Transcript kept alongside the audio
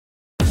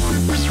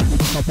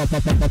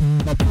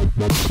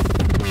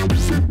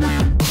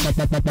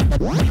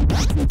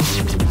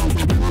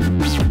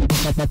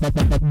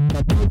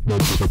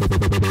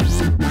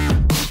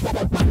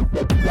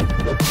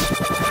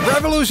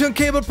Revolution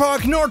Cable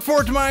Park, North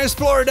Fort Myers,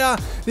 Florida.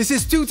 This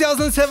is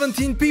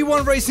 2017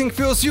 P1 Racing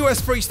Fuels US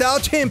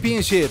Freestyle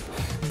Championship.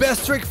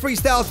 Best Trick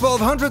Freestyle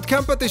 1200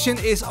 competition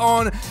is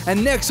on,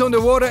 and next on the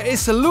water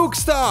is Luke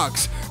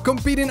Stocks,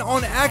 competing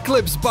on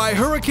Eclipse by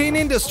Hurricane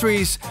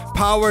Industries,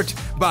 powered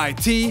by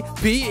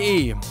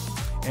TPE.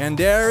 And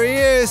there he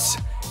is.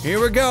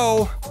 Here we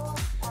go.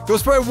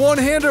 Goes for a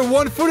one-hander,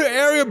 one-footer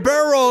aerial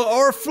barrel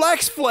or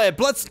flex flip.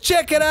 Let's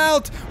check it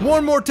out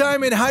one more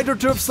time in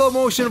Hydroturf slow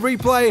motion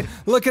replay.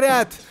 Look at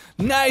that.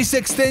 Nice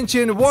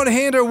extension.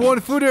 One-hander,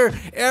 one-footer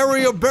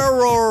aerial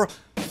barrel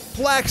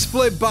flex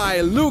flip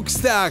by Luke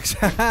Stocks.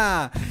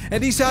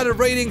 And these are the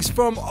ratings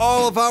from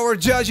all of our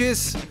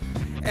judges.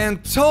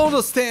 And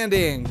total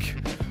standing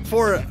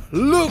for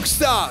Luke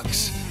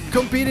Stocks,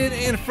 competed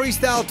in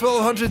Freestyle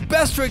 1200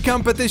 Best Trick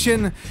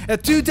competition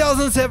at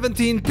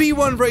 2017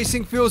 P1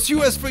 Racing Fuels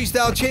US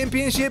Freestyle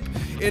Championship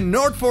in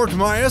North Fort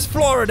Myers,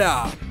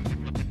 Florida.